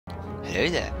Hello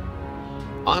there.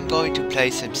 I'm going to play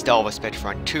some Star Wars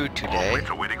Battlefront 2 today.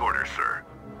 Awaiting orders, sir.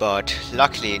 But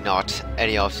luckily not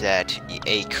any of that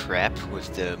EA crap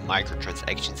with the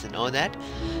microtransactions and all that.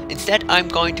 Instead, I'm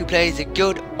going to play the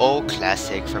good old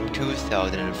classic from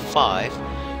 2005,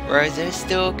 where there's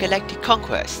still Galactic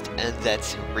Conquest, and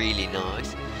that's really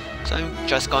nice. So I'm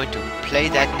just going to play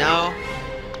that now,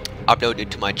 upload it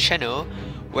to my channel,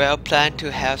 where I plan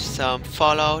to have some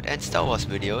Fallout and Star Wars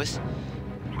videos.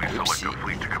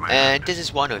 And this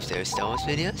is one of those Star Wars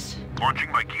videos.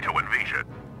 Launching my Keto invasion.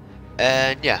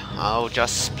 And yeah, I'll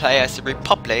just play as the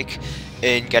Republic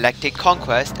in Galactic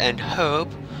Conquest and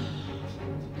hope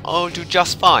I'll do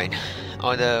just fine.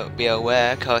 Although be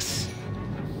aware, cause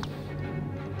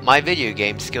my video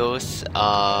game skills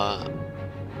are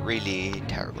really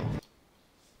terrible.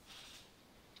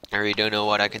 I really don't know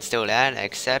what I can still add,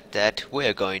 except that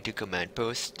we're going to Command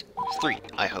Post 3,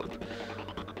 I hope.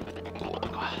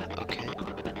 Okay.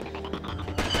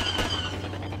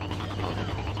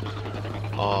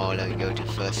 Oh, let me go to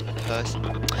first person.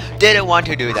 Didn't want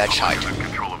to do that shite.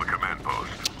 Control of a command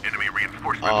post. Enemy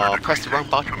reinforcements Oh, press the wrong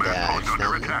button there. Hostiles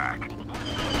have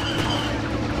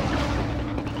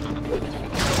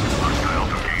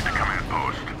gained the command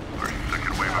post. Our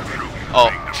second wave of troops is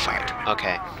Oh, shite.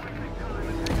 Okay.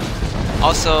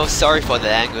 Also, sorry for the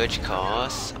language,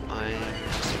 cause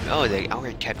oh, they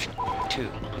already captured 2.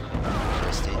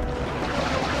 Interesting.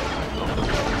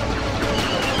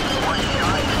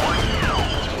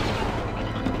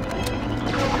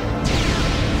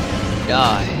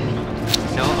 Die.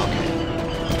 No? Okay.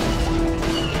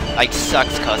 Like,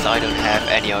 sucks cause I don't have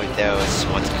any of those,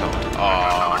 what's it called?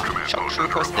 Shock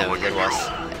troopers? No, that was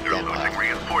them.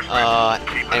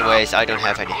 Anyways, I don't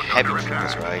have any heavy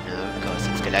troopers right now, because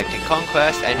it's Galactic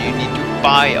Conquest and you need to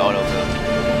buy all of them.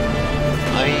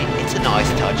 I mean, it's a nice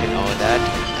touch and all that,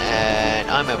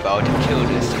 and I'm about to kill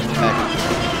this battle.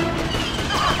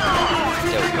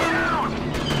 There we go.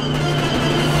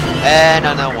 And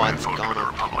another one's gone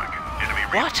on.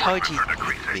 What? How did he hit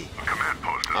me?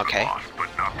 Okay.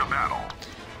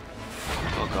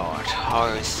 Oh god, how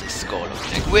is this score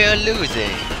looking? We're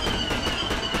losing!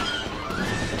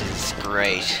 This is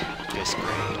great. Just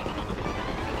great.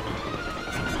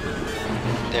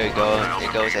 There we go.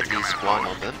 There goes at least one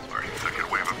of them.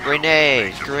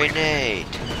 Grenade!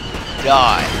 Grenade!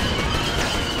 Die!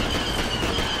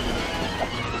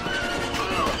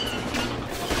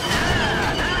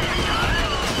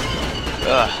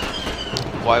 Ugh.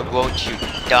 Why won't you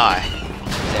die?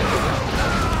 There we go.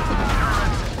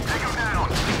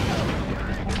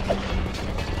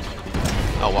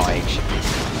 Oh, wow, I actually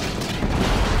missed.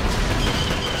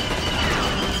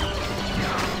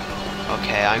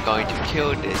 Okay, I'm going to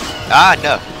kill this. Ah,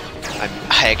 no! I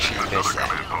actually missed that.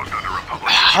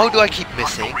 How do I keep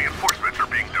missing?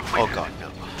 Oh god,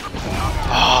 no.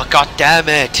 Oh, god damn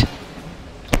it!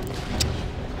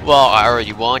 Well, I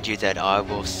already warned you that I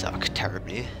will suck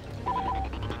terribly.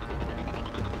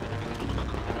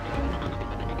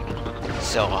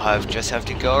 So I just have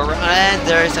to go around, and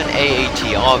there's an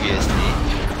AAT, obviously.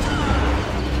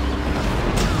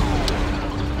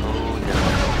 Oh no.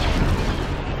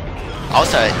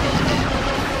 Also,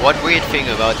 one weird thing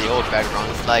about the old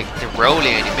background is like the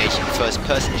rolling animation first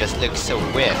person just looks so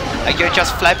weird. Like you're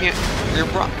just flapping your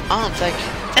arms, like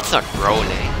that's not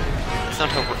rolling. That's not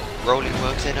how rolling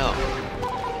works at all.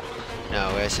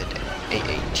 Now where's it?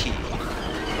 AAT.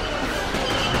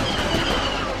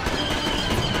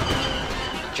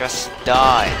 Just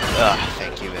die. Ugh,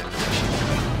 thank you very much.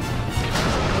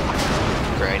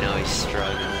 Great, now he's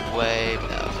struggling way.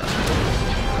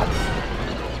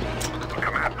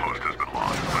 Command post has been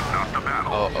lost, but not the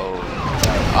battle. Uh-oh.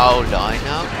 I'll die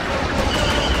now.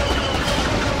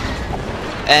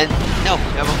 And no,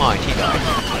 never mind, he died.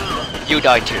 You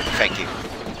died too, thank you.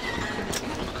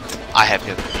 I have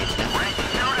no grenades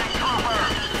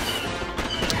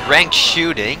now. Ranked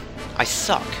shooting? I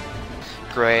suck.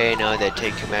 Great, now they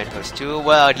take command post 2.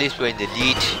 Well, at least we're in the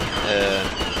lead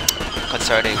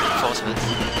concerning reinforcements.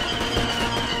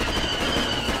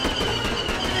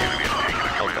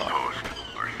 Oh god.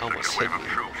 Almost hit me.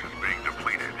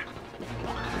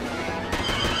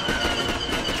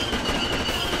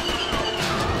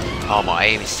 Oh, my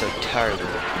aim is so terrible.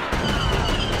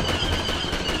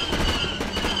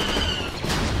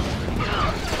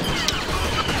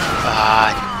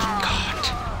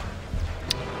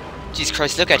 Jesus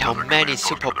Christ, look at how many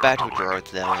super battle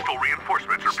droids there are.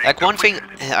 Like one thing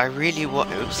I really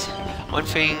one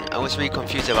thing I was really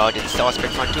confused about in Star Wars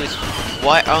Battlefront 2 is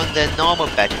why aren't there normal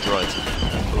battle droids?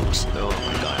 Oops, oh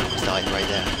my god, I almost died right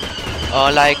there.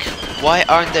 Like, why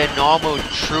aren't there normal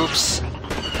troops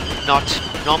not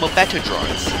normal battle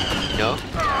droids, you know?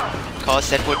 Cause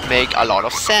that would make a lot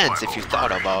of sense if you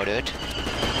thought about it.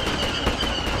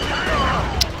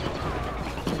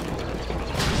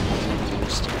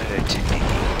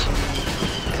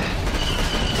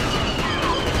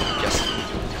 Just...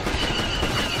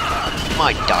 Am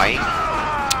I dying?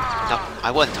 No,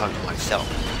 I wasn't talking to myself.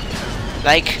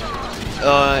 Like,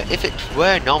 if it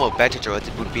were normal battle droids,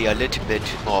 it would be a little bit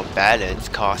more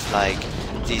balanced, cause like,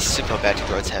 these super battle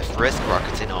droids have risk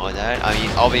rockets and all that. I mean,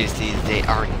 obviously they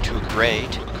aren't too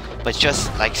great, but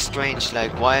just like strange,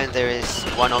 like why there is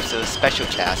one of those special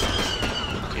classes?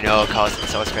 You know, cause in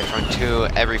Battlefront 2,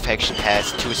 every faction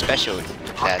has 2 special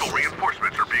classes.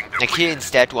 Like here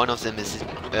instead, one of them is,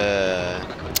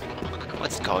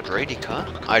 what's it called, Radica?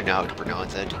 I don't know how to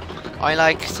pronounce it.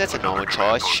 That's a normal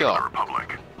choice, sure.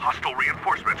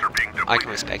 I can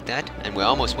respect that, and we're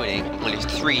almost winning. Only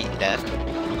 3 left.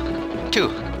 2.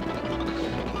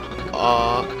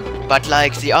 But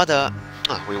like the other...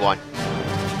 Oh, we won.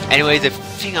 Anyway, the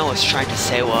thing I was trying to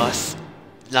say was...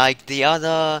 Like the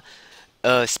other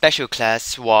special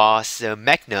class was the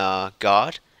Magna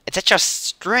Guard. And that's just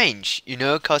strange, you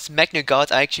know, cause Magna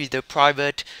Guards are actually the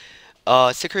private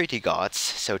security guards,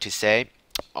 so to say,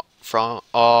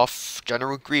 of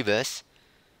General Grievous.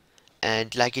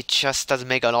 And like it just doesn't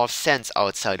make a lot of sense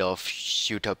outside of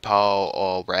Utapau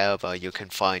or wherever you can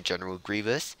find General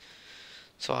Grievous.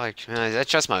 So like,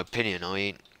 that's just my opinion. I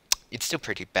mean, it's still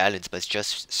pretty balanced, but it's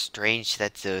just strange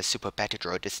that the Super Battle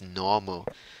Droid is normal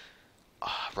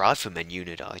rifleman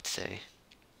unit, I'd say.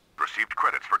 Received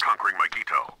credits for conquering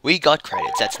Magito. We got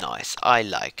credits, that's nice. I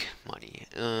like money.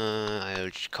 I'll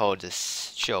call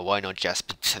this, sure, why not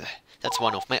just, that's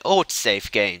one of my old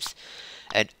save games.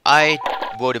 And I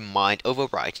wouldn't mind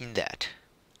overwriting that.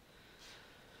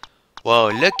 Well,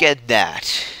 look at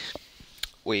that.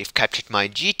 We've captured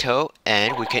Magito,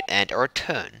 and we can end our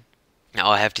turn.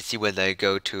 Now I have to see whether I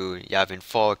go to Yavin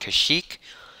 4 or Kashyyyk.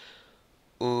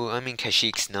 Ooh, I mean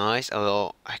Kashyyyk's nice,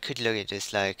 although I could look at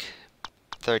this like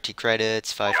 30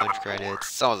 credits, 500 credits,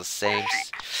 it's all the same.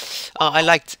 I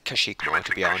liked Kashyyyk more,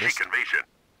 to be honest.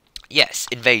 Yes,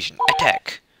 invasion,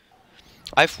 attack.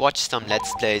 I've watched some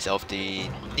Let's Plays of the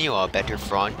newer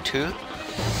Battlefront 2,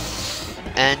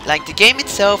 and like the game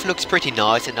itself looks pretty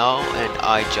nice and all, and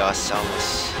I just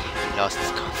almost lost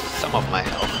some of my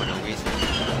health for no reason.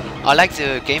 I like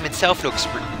the game itself, looks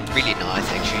really nice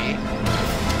actually,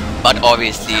 but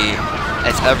obviously,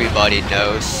 as everybody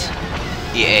knows,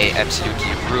 EA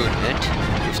absolutely ruined it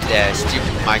with their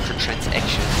stupid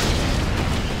microtransactions.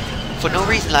 For no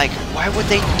reason, like, why would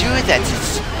they do that?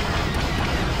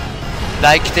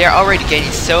 Like, they're already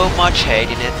getting so much hate,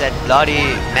 and it's that bloody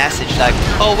message like,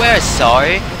 oh, we're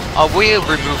sorry, we'll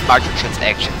remove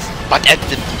microtransactions, but at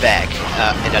the back,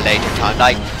 in a later time.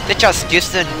 Like, that just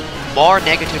gives them more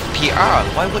negative PR.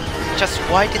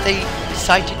 Why did they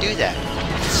decide to do that?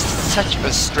 It's such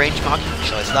a strange marketing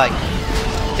choice. Like,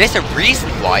 there's a reason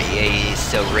why EA is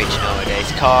so rich nowadays,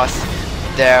 cause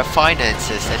their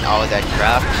finances and all that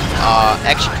crap are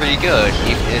actually pretty good,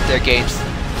 even if their games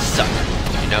suck,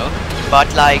 you know? But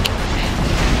like,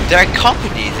 they're a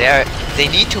company, they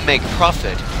need to make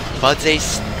profit, but they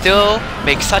still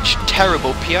make such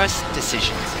terrible PR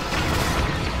decisions.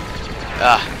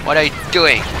 What are you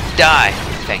doing? Die!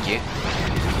 Thank you.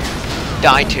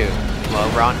 Die too. Well,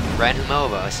 ran him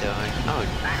over, so oh,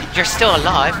 you're still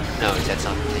alive? No, that's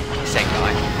not the same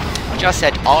guy. Just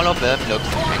that all of them look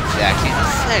exactly the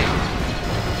same.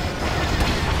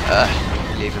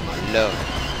 Leave him alone.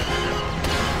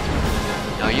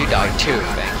 No, you die too,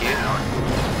 thank you.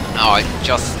 Oh,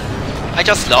 I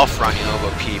just love running over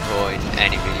people in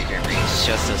any video game. It's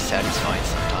just so satisfying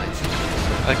sometimes.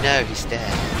 Oh no, he's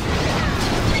dead.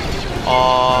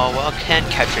 Oh, well, I can't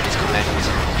capture this commander's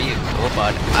vehicle,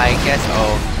 but I guess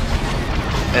I'll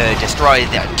destroy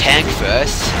their tank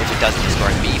first, if it doesn't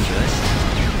destroy me first.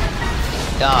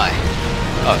 Die.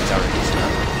 Oh, it's already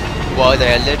destroyed. Well,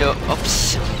 they're a little...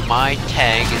 Oops, my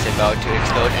tank is about to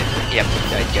explode, and yep,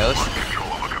 there it goes.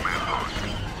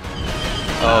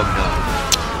 Oh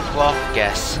no. Well,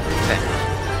 guess.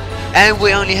 And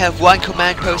we only have 1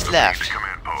 command post left.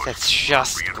 That's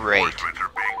just great.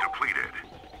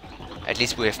 At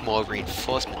least we have more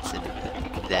reinforcements in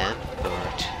them,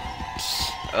 but...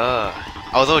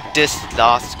 although this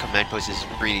last command post is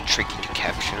really tricky to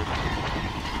capture.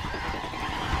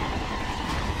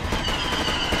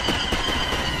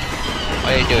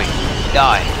 What are you doing?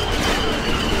 Die!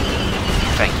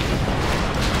 Thank you.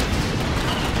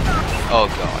 Oh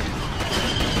god.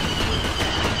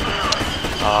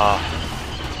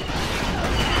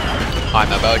 I'm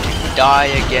about to die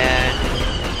again.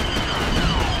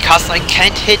 Because I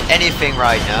can't hit anything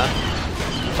right now.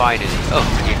 Finally. Oh,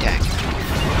 new tank.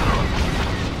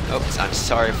 Oops, I'm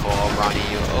sorry for running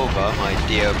you over, my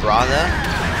dear brother.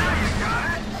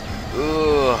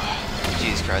 Ooh,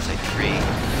 Jesus Christ,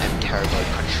 I'm terrible at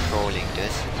controlling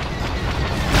this.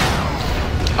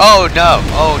 Oh no,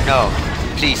 oh no.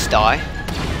 Please die.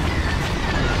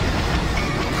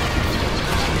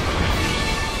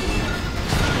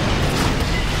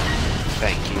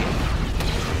 Thank you.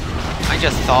 I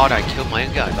just thought I killed my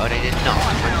gun, but I did not.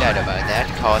 I'm glad about that,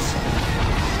 cause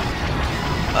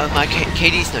my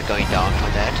KD's not going down for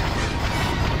that.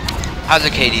 Other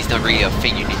KD's not really a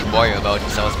thing you need to worry about in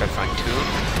Battlefront 2.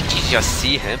 You just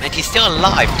see him, and he's still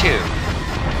alive too.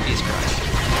 Jesus Christ.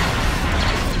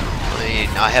 I mean,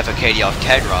 I have a KD of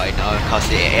 10 right now, because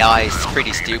the AI is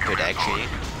pretty stupid actually.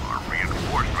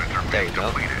 There you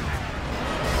go.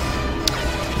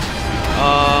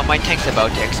 My tank's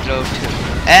about to explode too.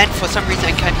 And for some reason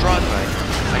I can't drive right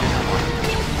now.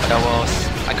 I don't know why.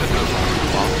 But I could move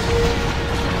on.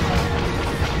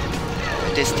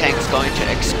 This tank's going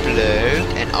to explode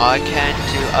and I can't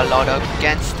do a lot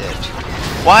against it.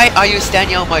 Why are you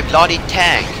standing on my bloody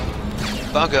tank?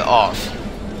 Bugger off.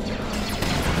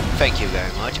 Thank you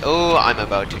very much. Oh, I'm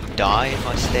about to die if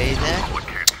I stay there.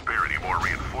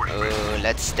 Oh,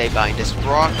 let's stay behind this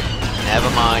rock. Never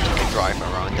mind, you can drive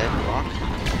around that rock.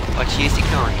 But he's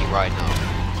ignoring me right now.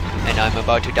 And I'm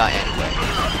about to die anyway.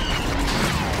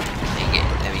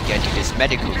 Let me get to this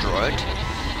medical droid.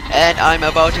 And I'm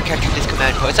about to capture this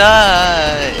command post.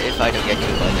 If I don't get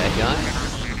killed by that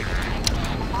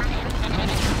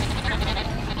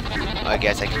guy. I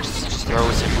guess I can just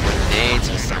throw some grenades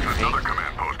or something.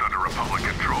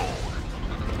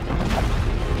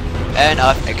 And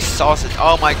I've exhausted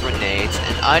all my grenades,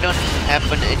 and I don't have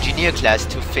an engineer class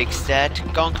to fix that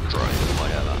gonk droid or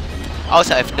whatever.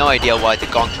 Also, I have no idea why the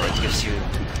gonk droid gives you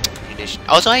munition.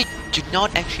 Also, I do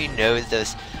not actually know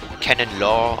this canon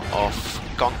law of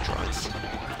gonk droids.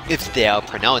 If they are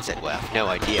pronounced that way, I have no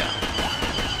idea.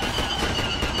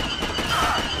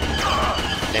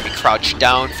 Let me crouch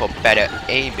down for better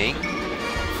aiming.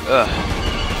 Ugh.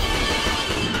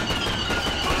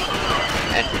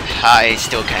 And I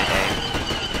still can't aim.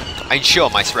 I'm sure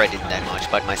my threat isn't that much,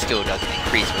 but my skill doesn't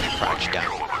increase when I crouch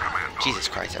down. Jesus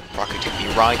Christ, that rocket took me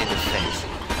right in the face.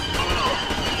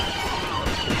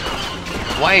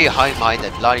 Why are you hiding behind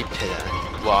that bloody pillar?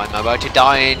 Well, I'm about to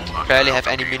die and barely have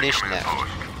any munition left.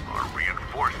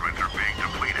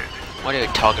 What are you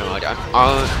talking about?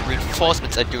 Our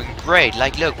reinforcements are doing great.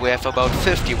 Like, look, we have about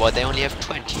 50 while they only have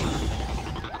 20.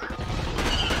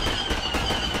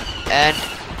 And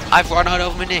I've run out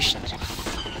of munition.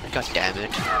 God damn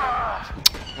it.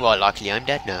 Well, luckily I'm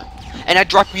dead now. And I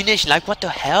dropped munition, like what the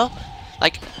hell?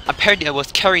 Like, apparently I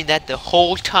was carrying that the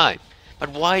whole time.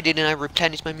 But why didn't I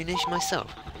replenish my munition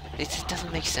myself? It just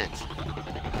doesn't make sense.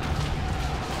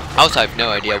 Also, I have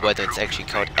no idea whether it's actually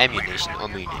called ammunition or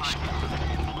munition.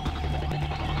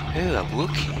 Oh, a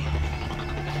Wookiee.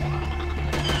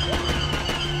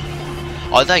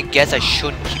 Although I guess I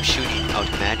shouldn't keep shooting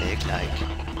automatic, like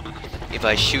if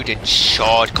I shoot in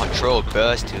short control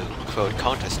burst to quote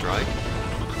Counter-Strike.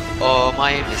 Or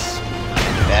my aim is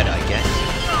bad, I guess.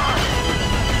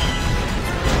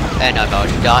 And I'm about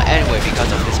to die anyway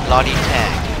because of this bloody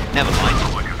tank. Never mind.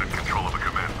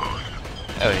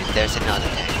 Oh, and there's another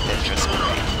tank. That's just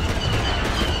great.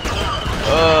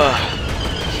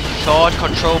 Short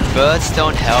control bursts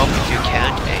don't help if you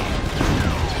can't aim.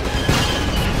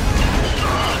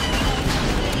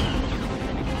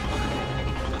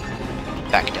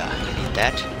 Back down, you need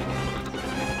that.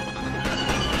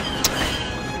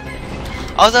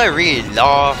 Also, I really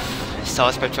love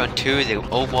Battlefront 2, the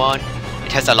old one.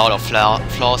 It has a lot of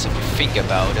flaws if you think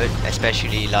about it,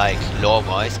 especially like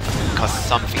lore-wise, because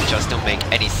some things just don't make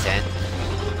any sense.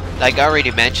 Like I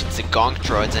already mentioned the gonk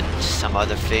droids and some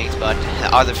other things, but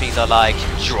other things are like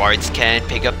droids can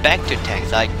pick up back to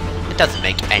tanks. Like it doesn't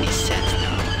make any sense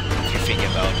now if you think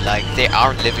about it. Like they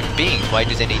aren't living beings. Why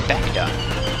do they need back down?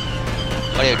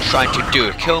 What are you trying to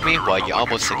do? Kill me? Well, you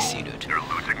almost succeeded.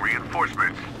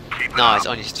 No, it's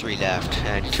only 3 left,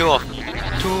 and two or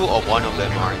one of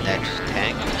them are in that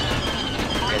tank.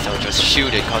 Guess I'll just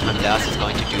shoot it because my blast is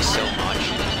going to do so much.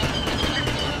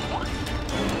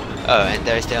 Oh, and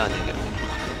there's the other guy.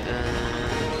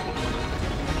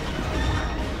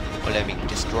 Well, let me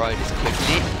destroy this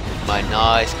quickly. My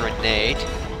nice grenade.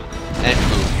 And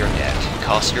boom, you're dead.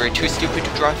 Because you're too stupid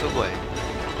to drive away.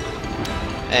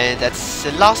 And that's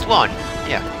the last one.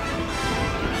 Yeah.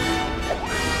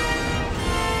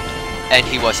 And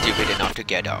he was stupid enough to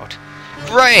get out.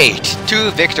 Great!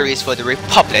 2 victories for the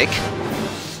Republic.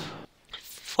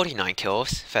 49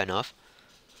 kills, fair enough.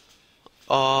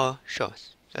 Sure,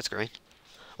 that's great.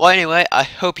 Well, anyway, I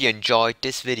hope you enjoyed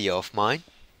this video of mine.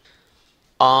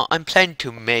 I'm planning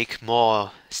to make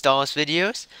more Star Wars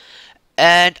videos,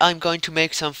 and I'm going to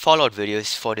make some Fallout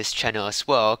videos for this channel as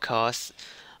well, cause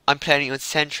I'm planning on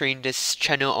centering this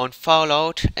channel on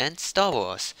Fallout and Star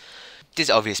Wars. This is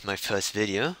obviously my first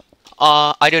video.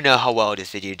 I don't know how well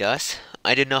this video does.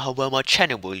 I don't know how well my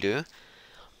channel will do.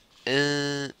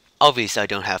 Obviously I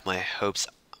don't have my hopes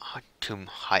too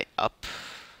high up.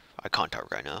 I can't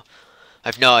talk right now. I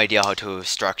have no idea how to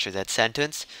structure that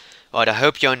sentence, but I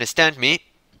hope you understand me.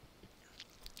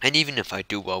 And even if I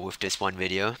do well with this one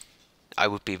video, I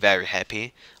would be very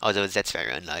happy, although that's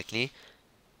very unlikely.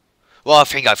 Well, I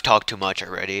think I've talked too much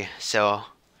already, so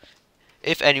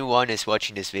if anyone is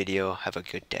watching this video, have a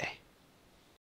good day.